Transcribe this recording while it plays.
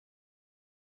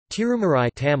Tirumurai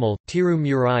Tamil,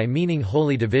 Tirumurai meaning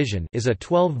Holy Division is a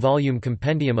 12-volume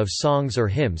compendium of songs or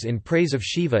hymns in praise of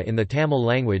Shiva in the Tamil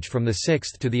language from the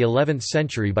 6th to the 11th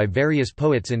century by various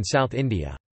poets in South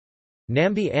India.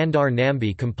 Nambi Andar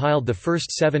Nambi compiled the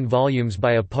first 7 volumes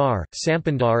by Appar,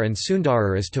 Sampandar and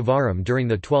Sundarar as Tevaram during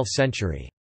the 12th century.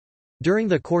 During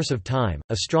the course of time,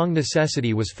 a strong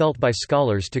necessity was felt by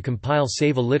scholars to compile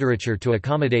Saiva literature to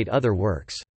accommodate other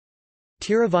works.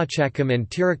 Tiruvachakam and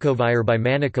Tirukovayar by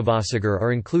Manikavasagar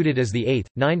are included as the 8th,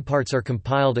 9 parts are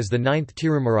compiled as the 9th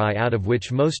Tirumurai, out of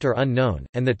which most are unknown,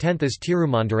 and the 10th is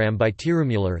Tirumandaram by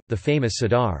Tirumular, the famous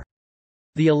Siddhar.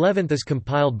 The 11th is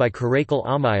compiled by Karaikal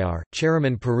Ammayar,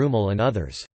 Cheraman Perumal and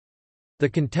others. The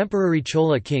contemporary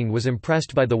Chola king was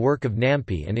impressed by the work of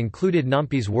Nampi and included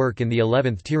Nampi's work in the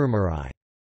 11th Tirumurai.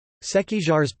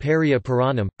 Sekijar's Periya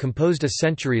Puranam, composed a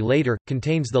century later,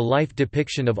 contains the life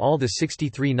depiction of all the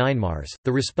 63 Nainmars.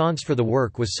 The response for the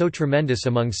work was so tremendous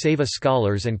among Saiva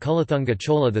scholars and Kulathunga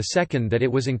Chola II that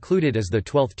it was included as the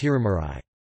 12th Tirumurai.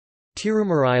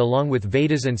 Tirumurai along with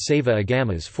Vedas and Saiva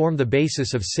Agamas form the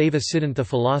basis of Saiva Siddhanta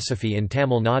philosophy in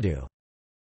Tamil Nadu.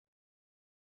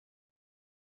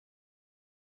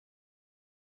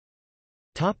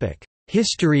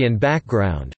 History and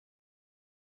background.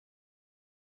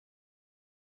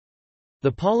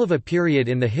 The Pallava period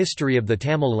in the history of the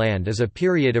Tamil land is a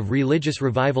period of religious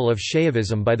revival of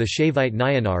Shaivism by the Shaivite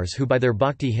Nayanars who by their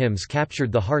bhakti hymns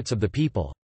captured the hearts of the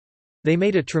people. They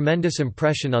made a tremendous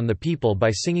impression on the people by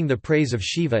singing the praise of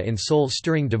Shiva in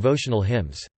soul-stirring devotional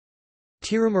hymns.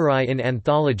 Tirumurai in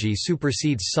anthology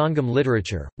supersedes Sangam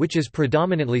literature, which is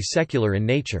predominantly secular in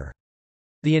nature.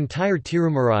 The entire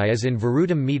Tirumurai is in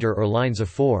Virutam meter or lines of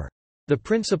 4. The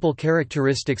principal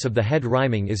characteristics of the head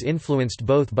rhyming is influenced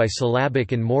both by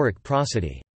syllabic and moric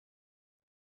prosody.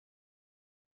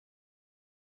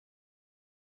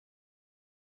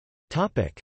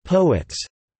 Poets.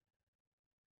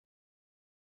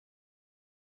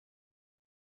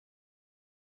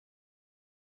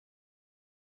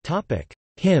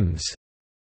 Hymns.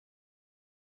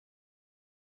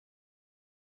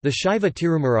 The Shaiva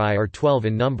Tirumurai are 12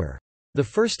 in number. The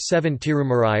first 7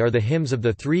 Tirumurai are the hymns of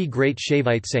the 3 great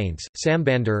Shaivite saints,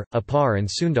 Sambandar, Appar and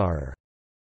Sundarar.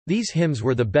 These hymns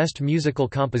were the best musical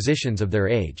compositions of their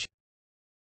age.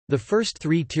 The first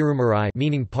 3 Tirumurai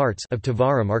meaning parts of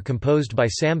Tevaram are composed by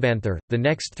Sambandar, the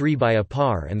next 3 by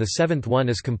Appar and the 7th one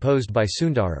is composed by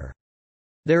Sundarar.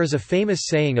 There is a famous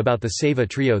saying about the Saiva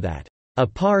trio that,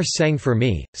 "Appar sang for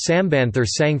me, Sambandar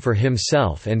sang for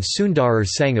himself and Sundarar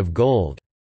sang of gold."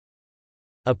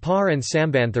 Appar and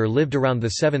Sambandar lived around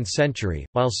the 7th century,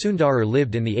 while Sundarar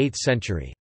lived in the 8th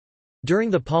century.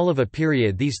 During the Pallava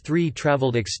period these 3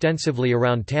 travelled extensively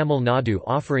around Tamil Nadu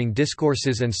offering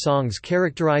discourses and songs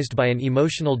characterized by an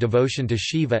emotional devotion to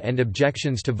Shiva and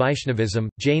objections to Vaishnavism,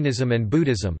 Jainism and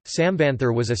Buddhism.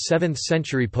 Sambandar was a 7th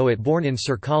century poet born in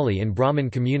Sirkali in Brahmin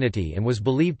community and was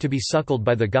believed to be suckled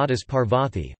by the goddess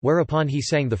Parvati, whereupon he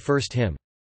sang the first hymn.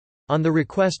 On the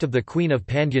request of the Queen of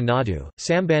Pandya Nadu,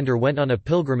 Sambandar went on a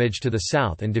pilgrimage to the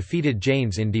south and defeated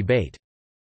Jains in debate.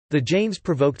 The Jains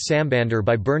provoked Sambandar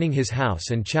by burning his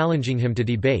house and challenging him to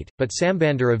debate, but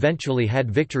Sambandar eventually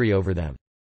had victory over them.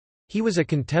 He was a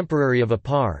contemporary of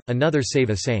Appar, another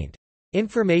Saiva saint.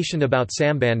 Information about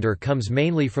Sambandar comes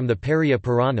mainly from the Periya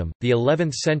Puranam, the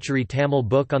 11th century Tamil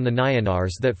book on the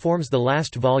Nayanars that forms the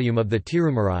last volume of the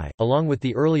Tirumurai, along with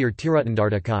the earlier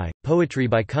Tiruttandardakai, poetry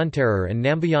by Kuntarar and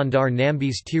Nambiyandar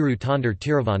Nambi's Tiru Tondar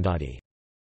Tiruvandadi.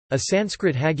 A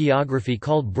Sanskrit hagiography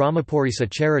called Brahmapurisa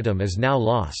Charitam is now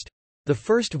lost. The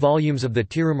first volumes of the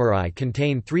Tirumurai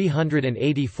contain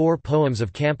 384 poems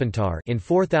of Kampantar in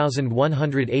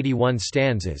 4,181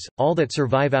 stanzas, all that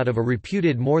survive out of a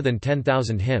reputed more than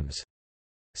 10,000 hymns.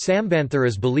 Sambandar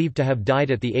is believed to have died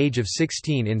at the age of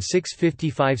 16 in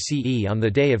 655 CE on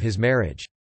the day of his marriage.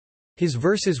 His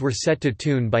verses were set to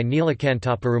tune by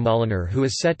Nilakanthaperumalanar, who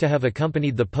is set to have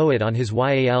accompanied the poet on his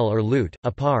yal or lute.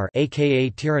 Appar aka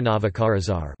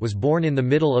Tirunavakarazar was born in the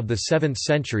middle of the 7th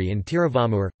century in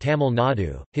Tiruvamur, Tamil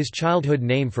Nadu, his childhood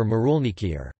name for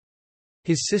Marulnikiyar.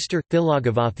 His sister,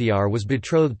 Thilagavathiyar, was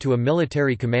betrothed to a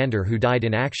military commander who died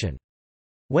in action.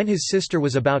 When his sister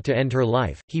was about to end her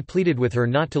life, he pleaded with her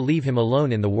not to leave him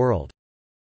alone in the world.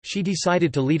 She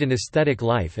decided to lead an ascetic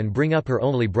life and bring up her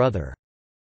only brother.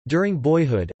 During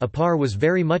boyhood, Appar was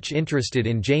very much interested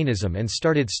in Jainism and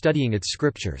started studying its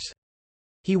scriptures.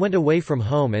 He went away from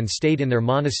home and stayed in their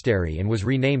monastery and was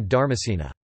renamed Dharmasena.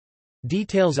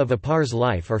 Details of Appar's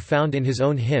life are found in his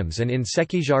own hymns and in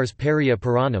Sekijar's Periya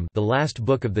Puranam, the last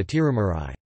book of the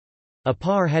Tirumurai.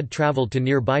 Appar had travelled to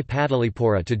nearby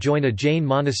Patalipura to join a Jain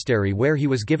monastery where he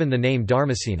was given the name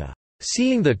Dharmasena.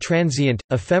 Seeing the transient,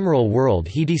 ephemeral world,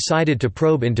 he decided to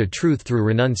probe into truth through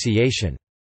renunciation.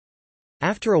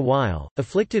 After a while,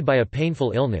 afflicted by a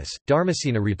painful illness,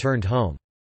 Dharmasena returned home.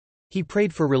 He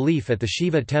prayed for relief at the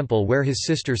Shiva temple where his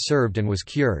sister served and was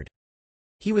cured.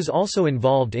 He was also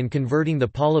involved in converting the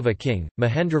Pallava king,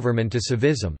 Mahendravarman, to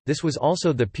Saivism. This was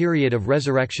also the period of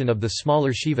resurrection of the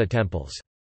smaller Shiva temples.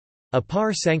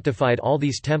 Appar sanctified all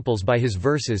these temples by his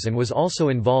verses and was also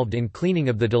involved in cleaning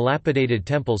of the dilapidated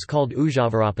temples called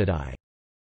Ujavarapadai.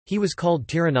 He was called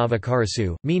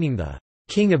Tirunavakarasu, meaning the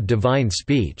king of divine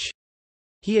speech.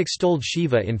 He extolled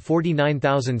Shiva in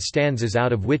 49,000 stanzas,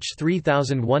 out of which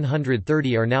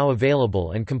 3,130 are now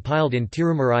available and compiled in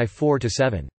Tirumurai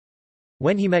 4–7.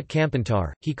 When he met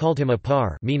Kampantar, he called him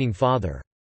Appar, meaning father.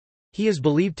 He is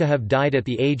believed to have died at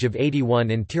the age of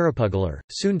 81 in Tirupugalar.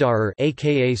 Sundarar,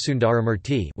 aka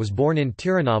Sundaramurti, was born in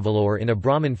Tirunavalore in a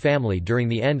Brahmin family during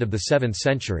the end of the 7th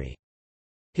century.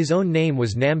 His own name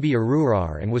was Nambi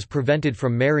Arurar and was prevented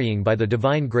from marrying by the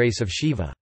divine grace of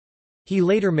Shiva. He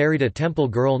later married a temple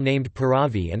girl named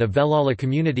Paravi and a Velala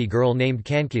community girl named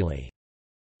Kankili.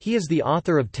 He is the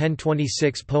author of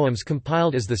 1026 poems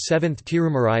compiled as the 7th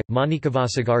Tirumurai.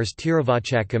 Manikavasagar's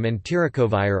Tiravachakam and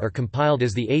Tirukovayar are compiled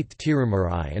as the 8th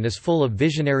Tirumurai and is full of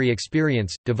visionary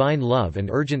experience, divine love and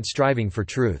urgent striving for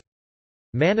truth.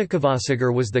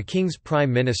 Manikavasagar was the king's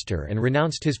prime minister and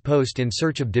renounced his post in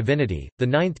search of divinity. The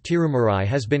 9th Tirumurai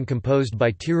has been composed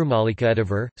by Tirumalika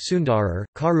Edivar, Sundarar,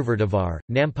 Karuvardavar,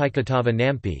 Nampaikatava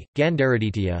Nampi,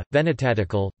 Gandaraditya,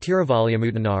 Venatatikal,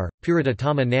 Tiruvalyamutanar,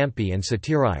 Puritatama Nampi and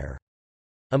Satirayar.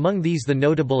 Among these the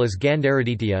notable is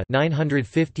Gandaraditya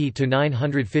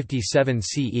 950–957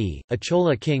 CE, a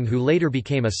Chola king who later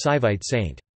became a Saivite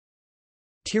saint.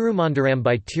 Tirumandaram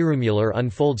by Tirumular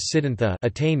unfolds Siddhantha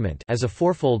attainment as a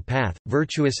fourfold path,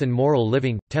 virtuous and moral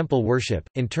living, temple worship,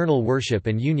 internal worship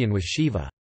and union with Shiva.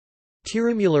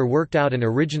 Tirumular worked out an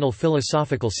original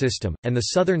philosophical system, and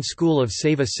the southern school of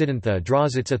Saiva Siddhantha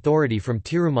draws its authority from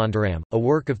Tirumandaram, a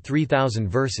work of 3,000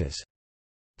 verses.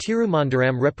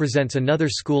 Tirumandaram represents another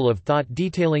school of thought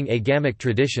detailing agamic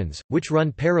traditions, which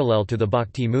run parallel to the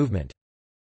Bhakti movement.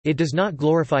 It does not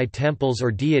glorify temples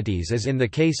or deities as in the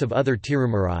case of other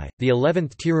Tirumurai. The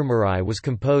 11th Tirumurai was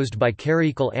composed by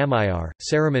Karikal Ammayar,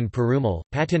 Saraman Perumal,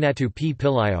 Patinattu P.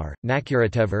 Pillayar,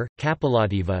 Nakuratevar,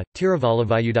 Kapalativa,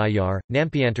 Tiruvalavayudayar,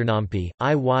 Nampianternampi,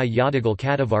 I. Y. Yadigal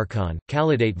Katavarkan,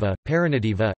 Kaladatva,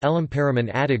 Paranadiva,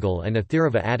 Elamparaman Adigal and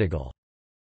Athirava Adigal.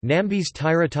 Nambi's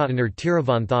Tiratatanar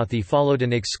Tiravanthathi followed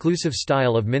an exclusive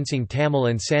style of mincing Tamil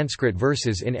and Sanskrit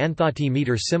verses in Anthathi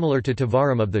meter similar to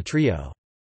Tavaram of the trio.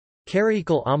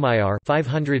 Karikal Ammayar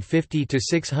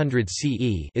 550–600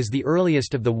 CE is the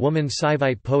earliest of the woman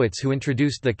Saivite poets who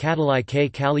introduced the Katalai K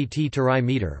Kali T Tarai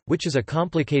meter, which is a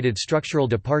complicated structural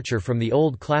departure from the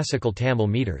old classical Tamil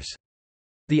meters.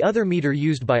 The other meter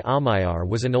used by Ammayar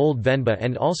was an old Venba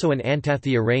and also an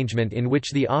Antathi arrangement in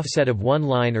which the offset of one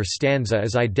line or stanza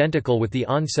is identical with the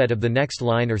onset of the next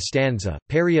line or stanza.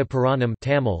 Periya Puranam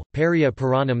Tamil, Periya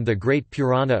Puranam, the Great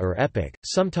Purana or Epic,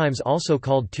 sometimes also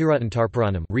called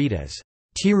Tirutantarpuranam, read as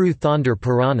Tiru Thandar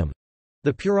Puranam.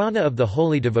 The Purana of the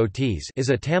Holy Devotees is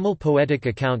a Tamil poetic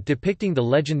account depicting the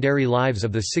legendary lives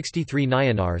of the 63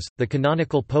 Nayanars, the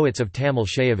canonical poets of Tamil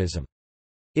Shaivism.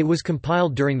 It was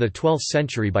compiled during the 12th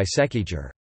century by Sekhijar.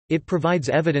 It provides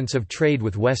evidence of trade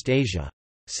with West Asia.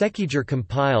 Sekhijar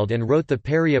compiled and wrote the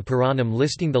Periya Puranam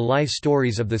listing the life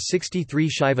stories of the 63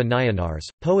 Shaiva Nayanars,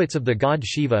 poets of the god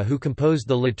Shiva who composed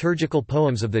the liturgical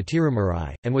poems of the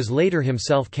Tirumurai, and was later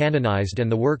himself canonized and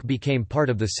the work became part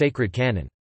of the sacred canon.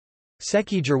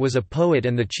 Sekhijar was a poet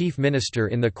and the chief minister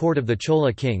in the court of the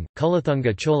Chola king,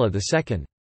 Kulathunga Chola II.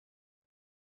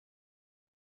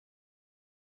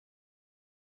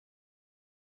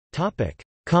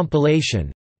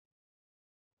 Compilation.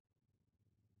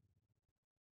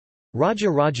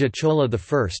 Raja Chola I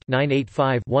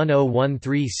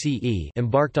 (985–1013 CE)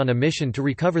 embarked on a mission to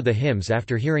recover the hymns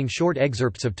after hearing short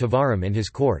excerpts of Tavaram in his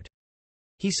court.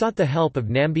 He sought the help of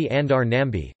Nambi Andar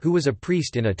Nambi, who was a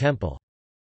priest in a temple.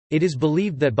 It is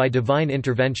believed that by divine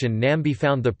intervention Nambi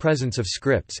found the presence of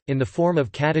scripts, in the form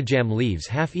of katajam leaves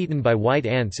half-eaten by white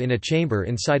ants in a chamber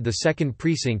inside the second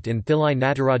precinct in Thilai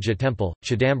Nataraja temple,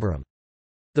 Chidambaram.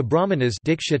 The Brahmanas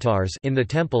in the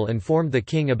temple informed the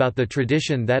king about the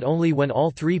tradition that only when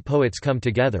all three poets come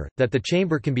together, that the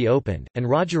chamber can be opened, and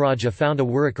Rajaraja found a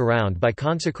workaround by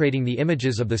consecrating the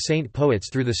images of the saint poets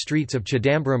through the streets of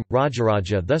Chidambaram.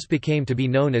 Rajaraja thus became to be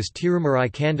known as Tirumurai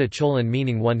Kanda Cholan,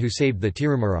 meaning one who saved the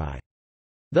Tirumurai.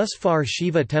 Thus far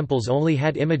Shiva temples only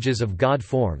had images of god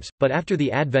forms, but after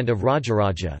the advent of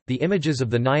Rajaraja, the images of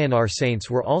the Nayanar saints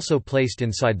were also placed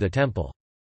inside the temple.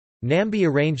 Nambi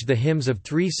arranged the hymns of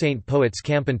three saint poets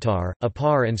Kampantar,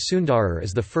 Apar and Sundarar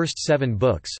as the first 7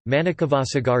 books,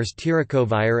 Manikavasagar's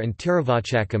Tirukovayar and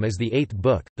Tiruvachakam as the 8th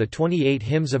book, the 28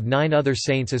 hymns of 9 other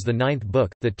saints as the 9th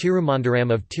book, the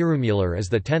Tirumandaram of Tirumular as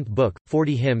the 10th book,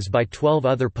 40 hymns by 12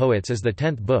 other poets as the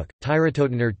 10th book,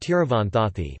 Tiratotanar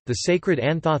Tiruvanthathi, the sacred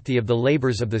anthathi of the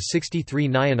labours of the 63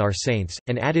 Nayanar saints,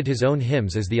 and added his own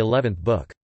hymns as the 11th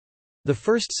book. The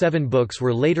first 7 books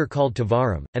were later called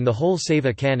Tavaram, and the whole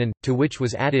Saiva canon, to which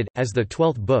was added, as the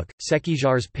 12th book,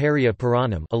 Sekijar's Periya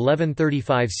Puranam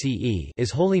 1135 CE is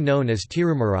wholly known as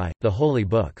Tirumurai, the Holy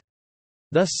Book.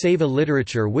 Thus Saiva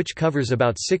literature which covers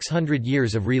about 600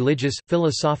 years of religious,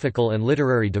 philosophical and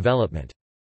literary development.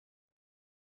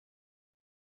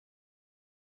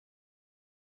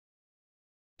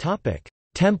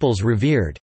 Temples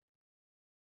revered.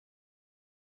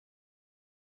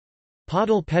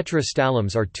 Padal Petra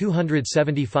Stalams are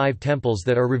 275 temples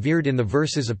that are revered in the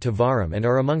verses of Tavaram and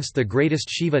are amongst the greatest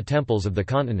Shiva temples of the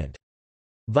continent.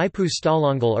 Vaipu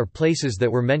Stalangal are places that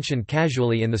were mentioned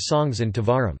casually in the songs in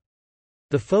Tavaram.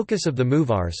 The focus of the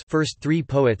Muvars first 3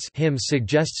 poets hymns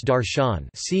suggests darshan,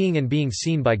 seeing and being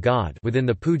seen by God within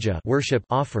the puja worship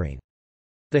offering.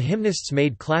 The hymnists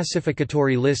made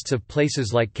classificatory lists of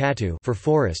places like Katu for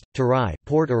forest, Tarai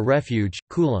port or refuge,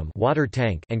 Kulam water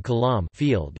tank and Kalam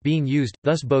field being used,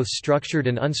 thus both structured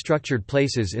and unstructured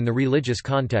places in the religious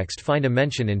context find a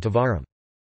mention in Tavaram.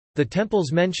 The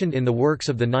temples mentioned in the works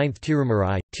of the 9th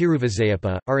Tirumurai,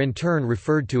 Tiruvizayappa, are in turn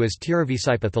referred to as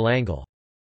Tiruvisaipa Thalangal.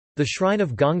 The shrine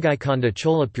of Gangaikonda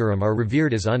Cholapuram are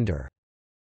revered as under.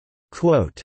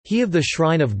 Quote, "He of the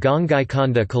shrine of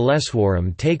Gangaikonda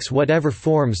Kaleswaram takes whatever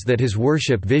forms that his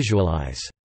worship visualize."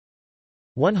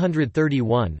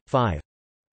 131, 5.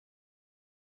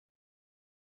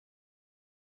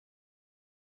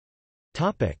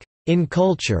 In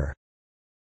culture.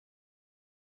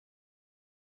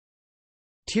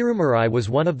 Tirumurai was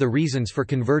one of the reasons for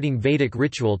converting Vedic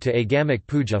ritual to agamic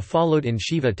puja followed in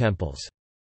Shiva temples.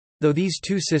 Though these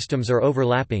two systems are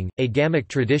overlapping, agamic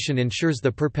tradition ensures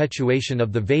the perpetuation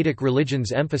of the Vedic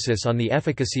religion's emphasis on the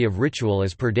efficacy of ritual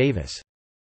as per Davis.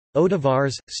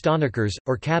 Odavars, Stanakars,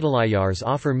 or Kadalayars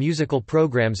offer musical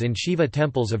programs in Shiva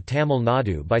temples of Tamil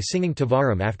Nadu by singing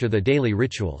Tavaram after the daily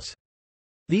rituals.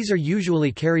 These are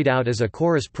usually carried out as a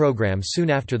chorus program soon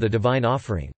after the divine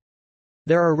offering.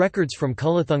 There are records from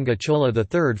Kulathunga Chola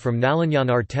III from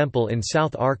Nalanyanar temple in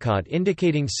South Arcot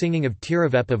indicating singing of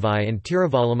Tiruvepavai and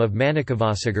Tiruvalam of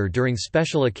Manikavasagar during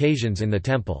special occasions in the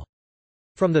temple.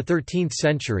 From the 13th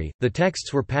century, the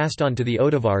texts were passed on to the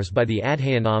Odavars by the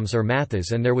Adhayanams or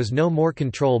Mathas and there was no more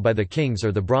control by the kings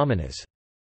or the Brahmanas.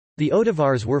 The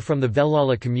Odavars were from the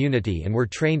Velala community and were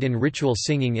trained in ritual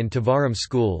singing in Tavaram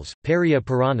schools. Periya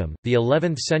Puranam, the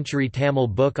 11th century Tamil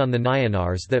book on the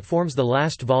Nayanars that forms the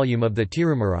last volume of the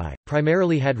Tirumurai,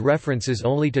 primarily had references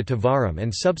only to Tavaram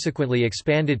and subsequently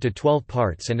expanded to 12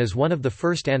 parts and is one of the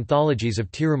first anthologies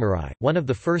of Tirumurai. One of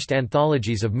the first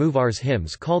anthologies of Muvar's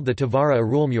hymns called the Tavara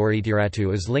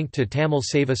Arulmuritiratu is linked to Tamil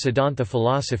Saiva Siddhanta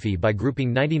philosophy by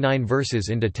grouping 99 verses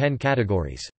into 10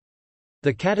 categories.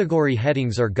 The category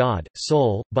headings are God,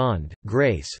 Soul, Bond,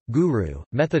 Grace, Guru,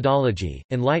 Methodology,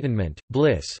 Enlightenment,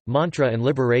 Bliss, Mantra and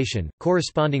Liberation,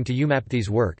 corresponding to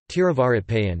Umapthi's work.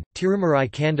 Tiruvaritpayan,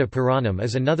 Tirumurai Kanda Puranam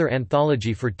is another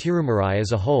anthology for Tirumurai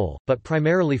as a whole, but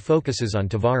primarily focuses on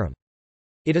Tavaram.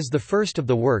 It is the first of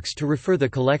the works to refer the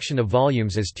collection of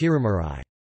volumes as Tirumurai.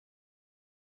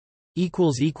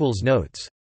 Notes